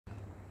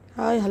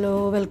Hi,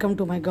 hello, welcome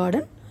to my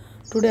garden.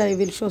 Today I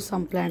will show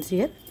some plants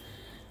here.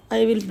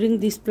 I will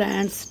bring these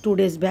plants 2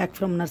 days back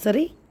from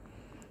nursery.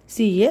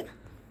 See here.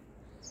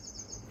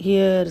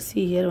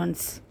 See here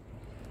once.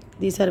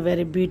 These are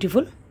very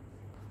beautiful.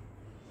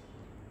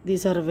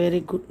 These are very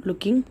good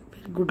looking.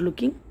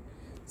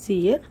 See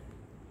here.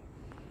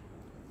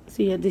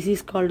 This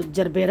is called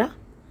Gerbera.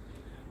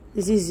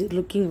 This is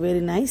looking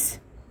very nice.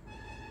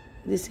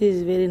 This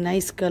is very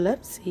nice color.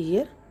 See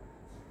here.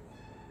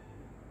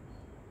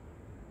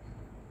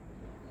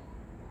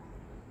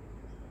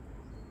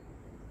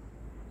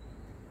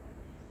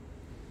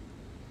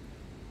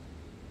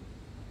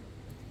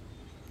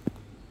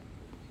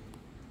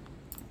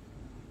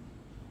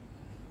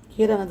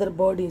 Here another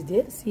bird is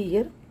there. See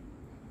here.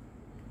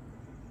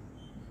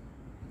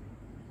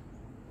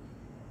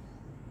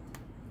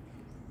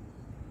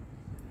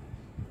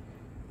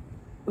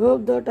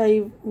 Hope that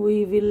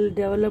we will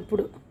develop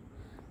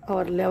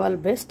our level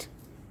best.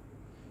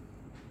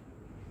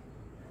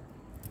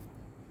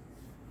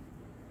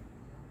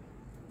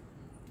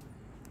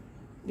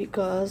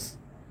 Because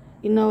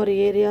in our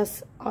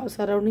areas our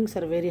surroundings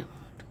are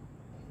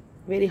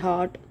very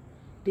hot.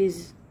 It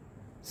is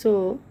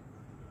so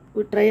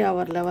we try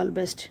our level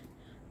best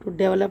to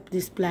develop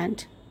this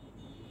plant.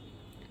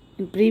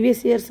 In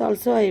previous years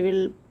also I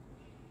will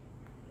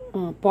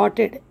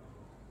potted,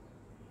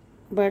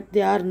 but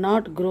they are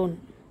not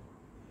grown.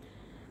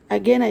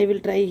 Again I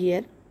will try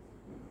here.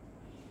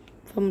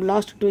 From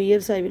last 2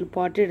 years I will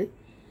potted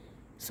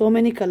so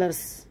many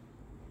colors,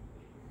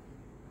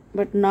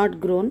 but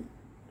not grown.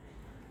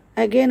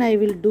 Again I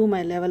will do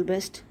my level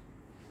best.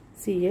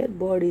 See here,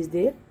 bird is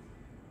there.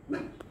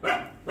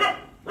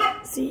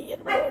 See here,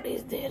 bird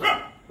is there.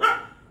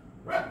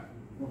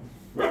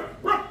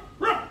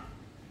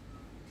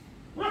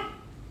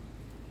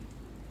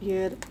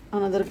 Here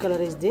another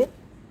color is there.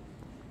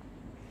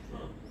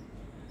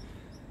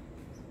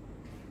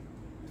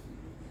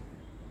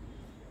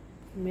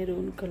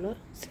 Maroon color.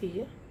 See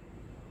here.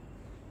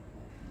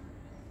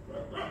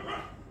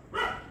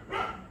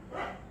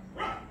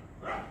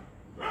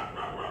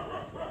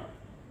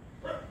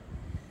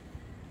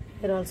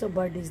 Here also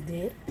bird is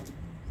there.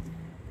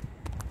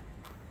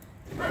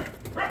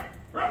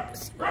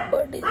 See,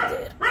 bird is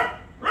there.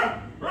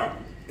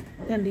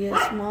 And here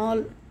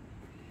small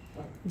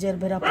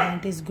Gerbera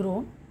plant is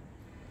grown.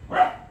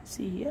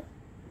 See here.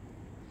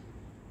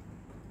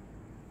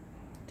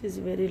 It is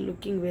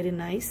looking very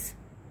nice.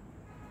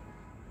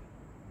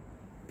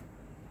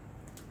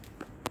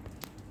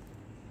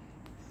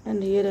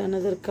 And here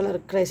another color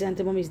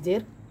chrysanthemum is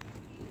there.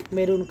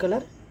 Maroon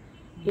color.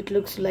 It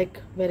looks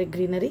like very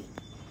greenery.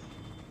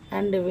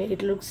 And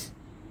it looks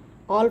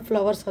all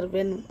flowers are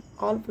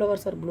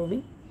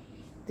blooming.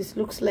 This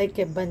looks like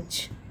a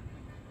bunch.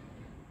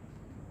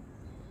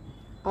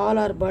 All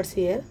are buds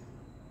here,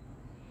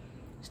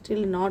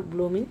 still not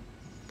blooming.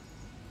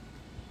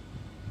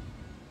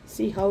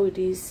 See how it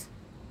is.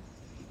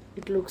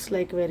 It looks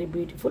like very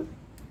beautiful.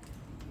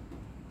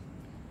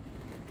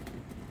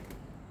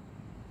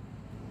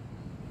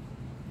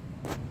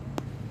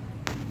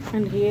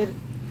 And here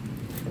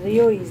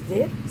Rio is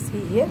there.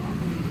 See here,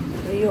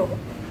 Rio.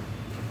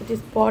 It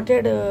is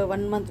potted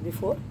 1 month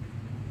before.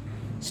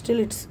 Still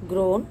it's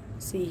grown.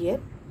 See here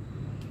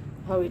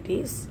how it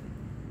is.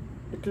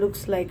 It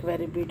looks like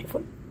very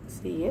beautiful.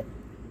 See here.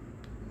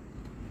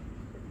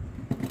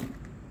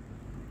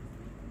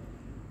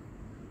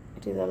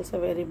 It is also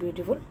very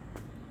beautiful.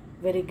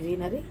 Very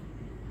greenery.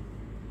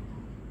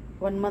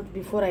 1 month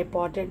before I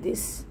potted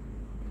this.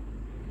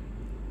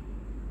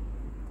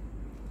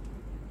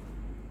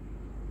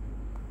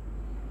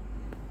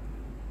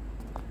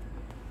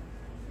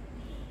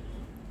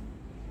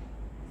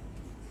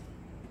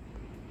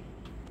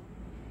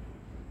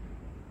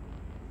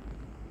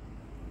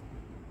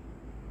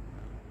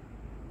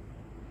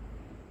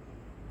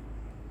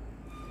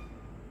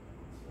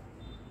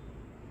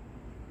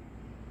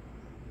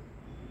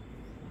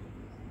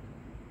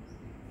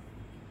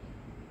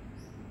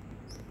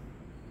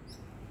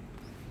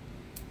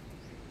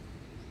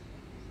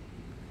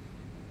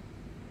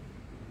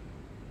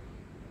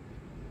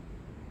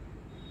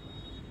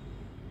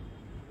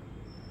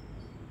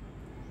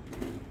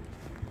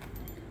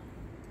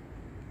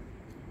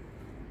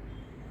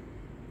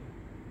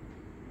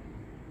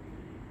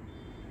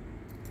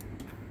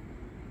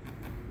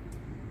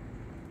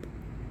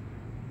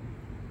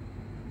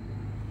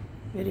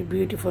 Very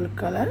beautiful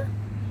color.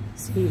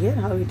 See here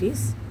how it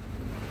is.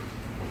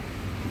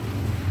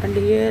 And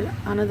here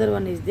another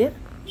one is there.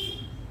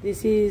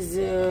 This is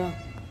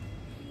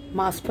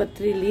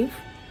Maspatri leaf.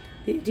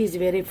 It is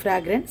very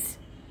fragrance.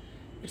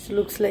 It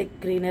looks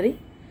like greenery.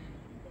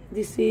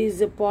 This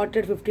is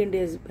potted 15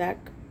 days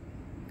back.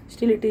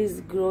 Still it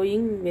is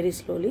growing very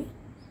slowly.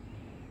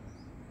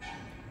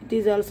 It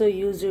is also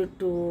used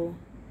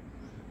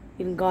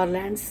in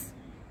garlands,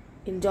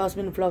 in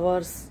jasmine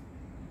flowers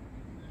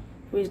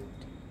with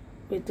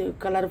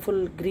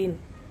colorful green.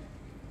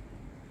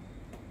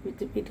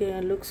 It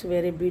looks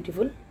very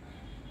beautiful.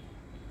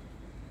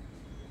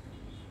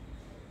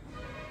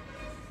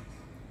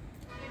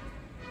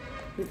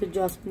 with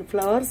jasmine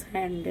flowers,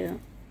 and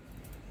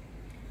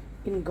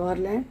in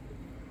garland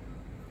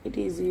it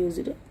is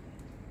used.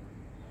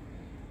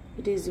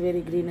 It is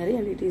very greenery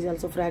and it is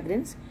also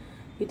fragrance.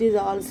 It is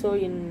also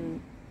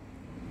in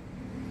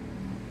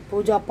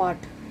puja part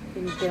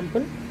in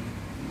temple.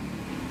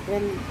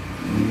 When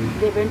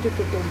they went to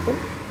temple,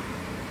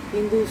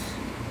 Hindus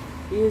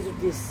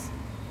used this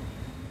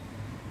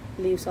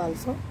leaves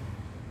also.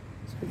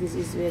 So this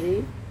is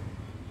very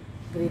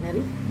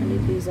greenery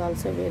and it is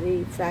also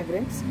very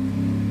fragrance.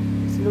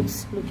 It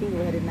looking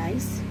very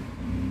nice.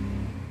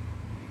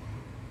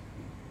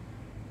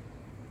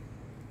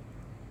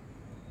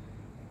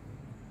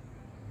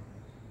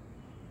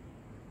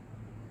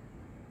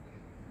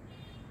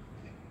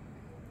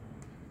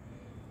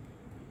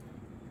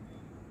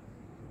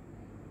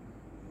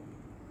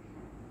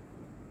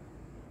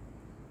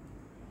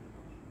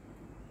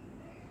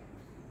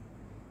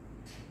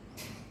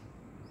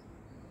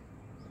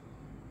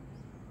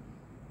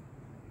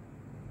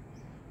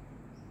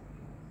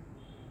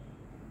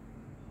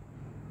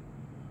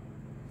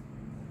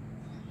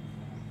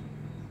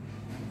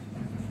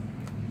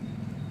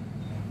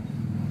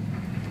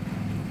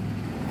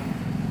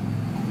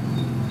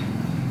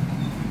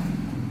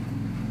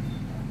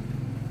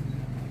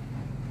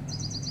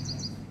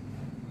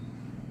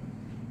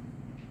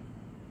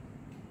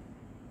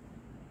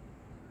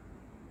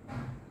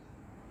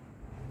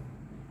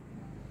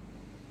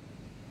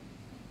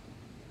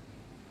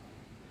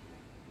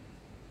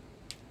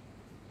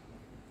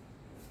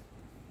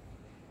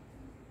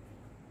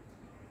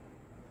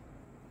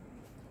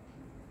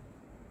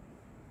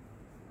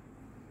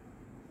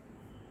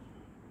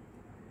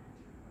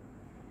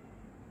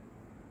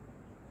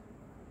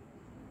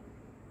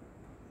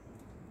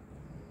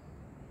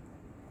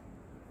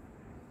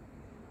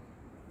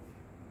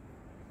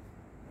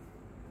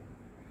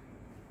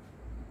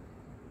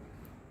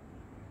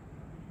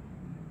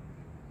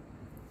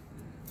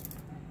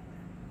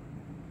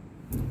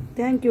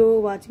 Thank you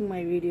for watching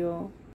my video.